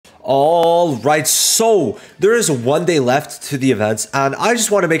All right, so there is 1 day left to the events, and I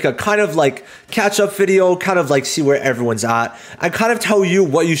just want to make a kind of like catch-up video, kind of like see where everyone's at, and kind of tell you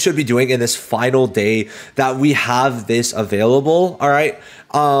what you should be doing in this final day that we have this available. All right,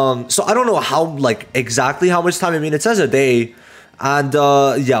 so I don't know how like exactly how much time. I mean, it says a day. And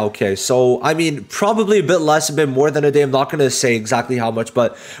yeah, okay, so I mean, probably a bit less, a bit more than a day. I'm not gonna say exactly how much,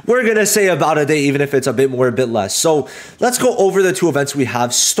 but we're gonna say about a day, even if it's a bit more, a bit less. So let's go over the two events we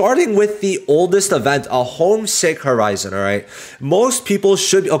have, starting with the oldest event, a Homesick Horizon. All right, most people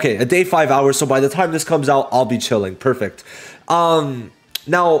should be okay. A day, 5 hours. So by the time this comes out, I'll be chilling. Perfect.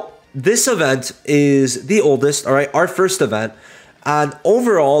 Now this event is the oldest. All right, our first event. And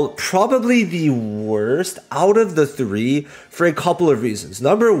overall, probably the worst out of the three for a couple of reasons.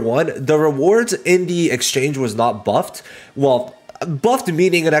 Number one, the rewards in the exchange was not buffed. Well, buffed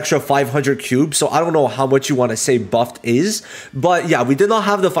meaning an extra 500 cubes. So I don't know how much you want to say buffed is. But yeah, we did not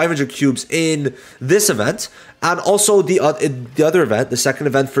have the 500 cubes in this event. And also the other event, the second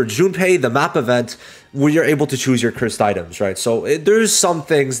event for Junpei, the map event, where you're able to choose your cursed items, right? So there's some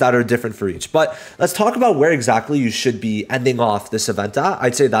things that are different for each. But let's talk about where exactly you should be ending off this event at.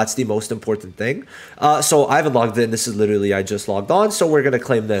 I'd say that's the most important thing. So I haven't logged in. This is literally, I just logged on. So we're going to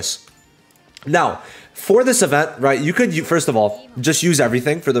claim this. Now, for this event, right, you could, first of all, just use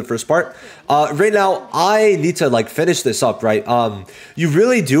everything for the first part. Right now, I need to, like, finish this up, right? You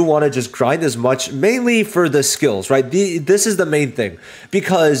really do want to just grind as much, mainly for the skills, right? This is the main thing.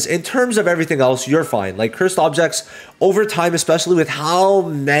 Because in terms of everything else, you're fine. Like, cursed objects, over time, especially with how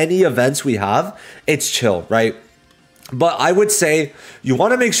many events we have, it's chill, right? But I would say you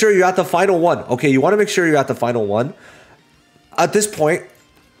want to make sure you're at the final one. Okay, you want to make sure you're at the final one. At this point,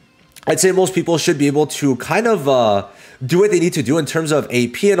 I'd say most people should be able to kind of do what they need to do in terms of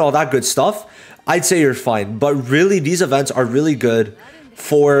AP and all that good stuff. I'd say you're fine. But really, these events are really good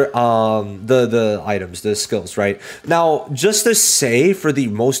for the items, the skills, right? Now, just to say for the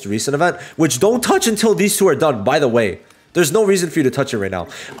most recent event, which don't touch until these two are done, by the way. There's no reason for you to touch it right now.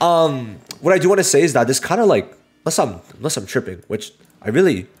 What I do want to say is that this kind of like, unless I'm tripping, which I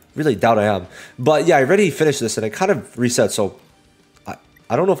really doubt I am. But yeah, I already finished this and it kind of reset, so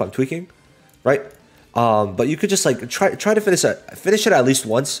I don't know if I'm tweaking, right? But you could just like try to finish it at least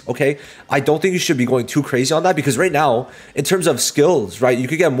once, okay? I don't think you should be going too crazy on that because right now, in terms of skills, right, you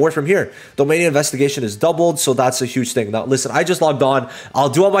could get more from here. Domain investigation is doubled, so that's a huge thing. Now, listen, I just logged on. I'll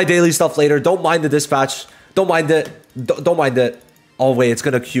do all my daily stuff later. Don't mind the dispatch. Don't mind it. Don't mind it. Oh wait, it's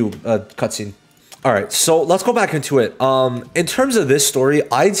gonna queue a cutscene. All right, so let's go back into it. In terms of this story,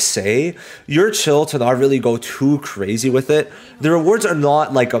 I'd say you're chill to not really go too crazy with it. The rewards are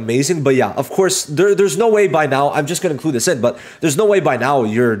not like amazing, but yeah, of course, there's no way by now, I'm just gonna include this in, but there's no way by now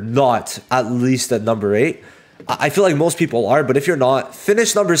you're not at least at number 8. I feel like most people are, but if you're not,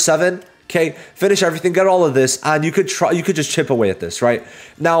 finish number 7, okay? Finish everything, get all of this, and you could just chip away at this, right?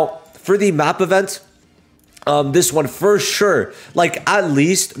 Now, for the map event, this one for sure, like at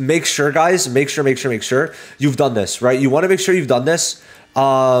least make sure guys, make sure you've done this, right? You want to make sure you've done this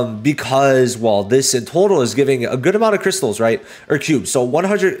because, well, this in total is giving a good amount of crystals, right? Or cubes. So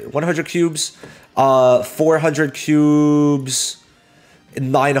 100 cubes, 400 cubes,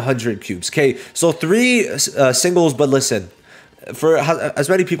 900 cubes. Okay, so 3 singles, but listen, for as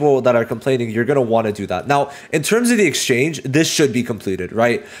many people that are complaining, you're going to want to do that. Now, in terms of the exchange, this should be completed,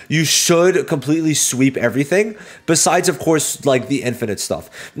 right? You should completely sweep everything besides, of course, like the infinite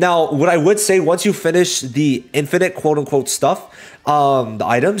stuff. Now, what I would say, once you finish the infinite quote unquote stuff, the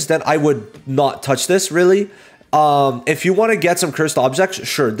items, then I would not touch this really. If you want to get some cursed objects,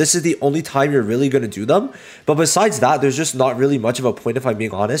 sure, this is the only time you're really going to do them. But besides that, there's just not really much of a point, if I'm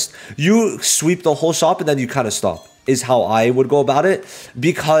being honest. You sweep the whole shop and then you kind of stop, is how I would go about it.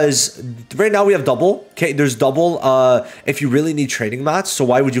 Because right now we have double. Okay, there's double if you really need training mats. So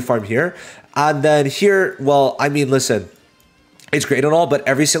why would you farm here? And then here, well, I mean, listen, it's great and all, but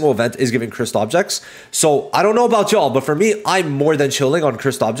every single event is giving cursed objects. So I don't know about y'all, but for me, I'm more than chilling on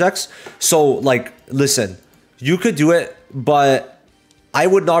cursed objects. So like, listen, you could do it, but I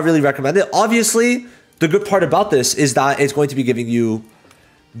would not really recommend it. Obviously, the good part about this is that it's going to be giving you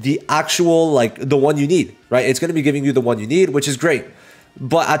the actual, like the one you need, right? It's going to be giving you the one you need, which is great.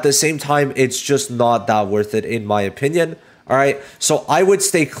 But at the same time, it's just not that worth it in my opinion. All right, so I would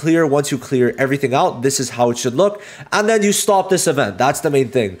stay clear. Once you clear everything out, this is how it should look, and then you stop this event. That's the main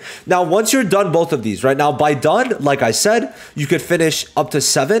thing. Now, once you're done both of these, right now, by done, like I said, you could finish up to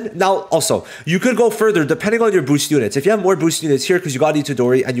 7. Now, also, you could go further depending on your boost units. If you have more boost units here because you got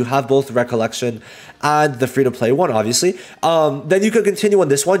Itadori and you have both Recollection and the free-to-play one, obviously, then you could continue on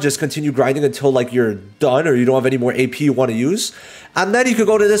this one. Just continue grinding until like you're done or you don't have any more AP you want to use. And then you could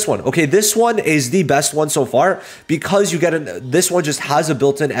go to this one. Okay, this one is the best one so far because you get this one just has a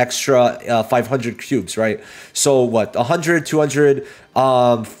built-in extra 500 cubes, right? So what, 100, 200,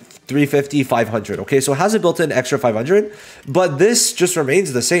 350, 500. Okay, so it has a built-in extra 500, but this just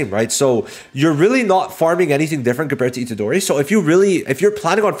remains the same, right? So you're really not farming anything different compared to Itadori. So if you're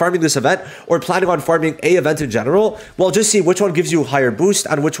planning on farming this event or planning on farming a event in general, well, just see which one gives you higher boost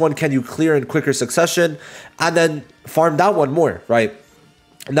and which one can you clear in quicker succession, and then farm that one more, right?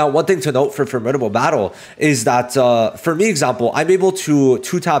 Now, one thing to note for Formidable Battle is that, for me, example, I'm able to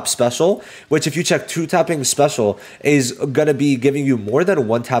 2-tap special, which if you check 2-tapping special is going to be giving you more than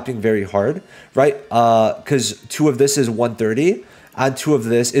 1-tapping very hard, right? Because 2 of this is 130 and 2 of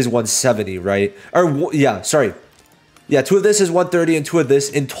this is 170, right? Or, yeah, sorry. Yeah, 2 of this is 130 and 2 of this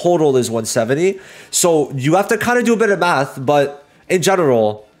in total is 170. So you have to kind of do a bit of math, but in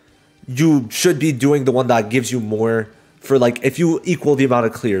general, you should be doing the one that gives you more for like if you equal the amount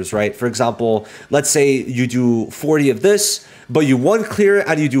of clears, right? For example, let's say you do 40 of this, but you 1 clear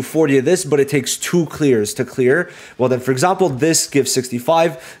and you do 40 of this, but it takes 2 clears to clear. Well, then for example, this gives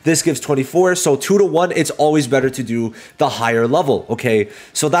 65, this gives 24. So 2 to 1, it's always better to do the higher level, okay?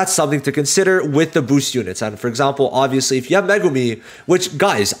 So that's something to consider with the boost units. And for example, obviously, if you have Megumi, which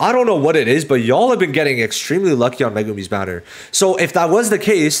guys, I don't know what it is, but y'all have been getting extremely lucky on Megumi's banner. So if that was the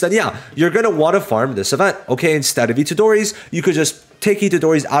case, then yeah, you're gonna want to farm this event, okay? Instead of Itadoris, you could just take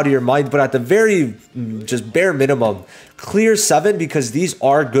Itadoris out of your mind, but at the very just bare minimum, clear 7 because these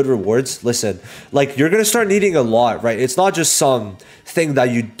are good rewards. Listen, like you're gonna start needing a lot, right? It's not just some thing that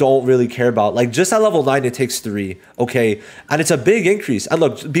you don't really care about. Like just at level 9, it takes 3, okay? And it's a big increase. And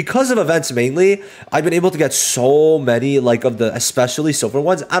look, because of events mainly, I've been able to get so many like of the especially silver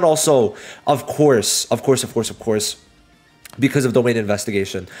ones, and also, of course, because of domain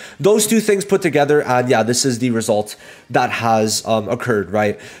investigation. Those 2 things put together, and yeah, this is the result that has occurred,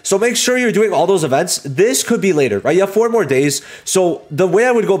 right? So make sure you're doing all those events. This could be later, right? You have 4 more days. So the way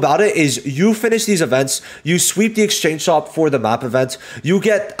I would go about it is you finish these events, you sweep the exchange shop for the map event, you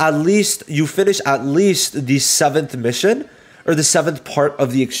finish at least the 7th mission, or the 7th part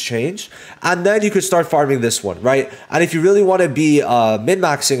of the exchange, and then you could start farming this one, right? And if you really want to be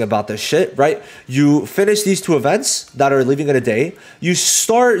min-maxing about this shit, right, you finish these 2 events that are leaving in a day, you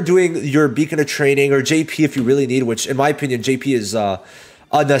start doing your Beacon of Training or JP if you really need, which in my opinion, JP is a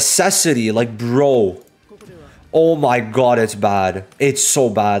necessity, like bro. Oh my god, it's bad. It's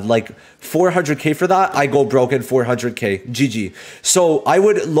so bad. Like 400k for that, I go broke in 400k. GG. So I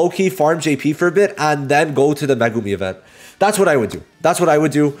would low-key farm JP for a bit and then go to the Megumi event. That's what I would do. That's what I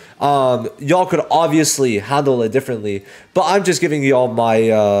would do. Y'all could obviously handle it differently, but I'm just giving y'all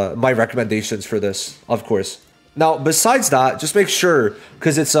my my recommendations for this, of course. Now, besides that, just make sure,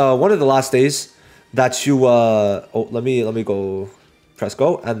 because it's one of the last days that you oh, let me go press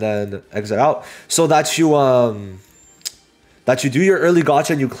go and then exit out, so that you do your early gacha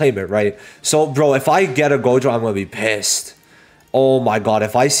and you claim it, right? So bro, if I get a Gojo, I'm gonna be pissed. Oh my god,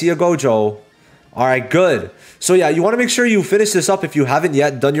 if I see a Gojo, all right, good. So yeah, you want to make sure you finish this up if you haven't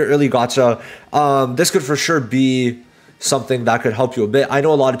yet done your early gacha. This could for sure be something that could help you a bit. I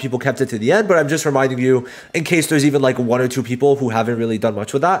know a lot of people kept it to the end, but I'm just reminding you in case there's even like 1 or 2 people who haven't really done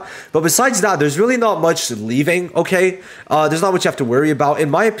much with that. But besides that, there's really not much leaving, okay? There's not much you have to worry about. In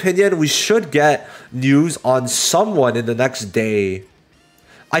my opinion, we should get news on someone in the next day.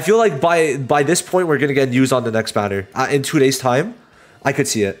 I feel like by this point, we're going to get news on the next banner. In 2 days' time, I could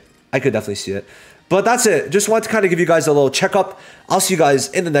see it. I could definitely see it. But that's it. Just want to kind of give you guys a little checkup. I'll see you guys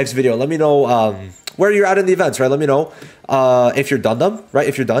in the next video. Let me know where you're at in the events, right? Let me know if you're done them, right?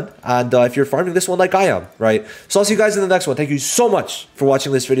 If you're done. And if you're farming this one like I am, right? So I'll see you guys in the next one. Thank you so much for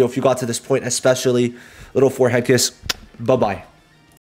watching this video. If you got to this point, especially little forehead kiss. Bye-bye.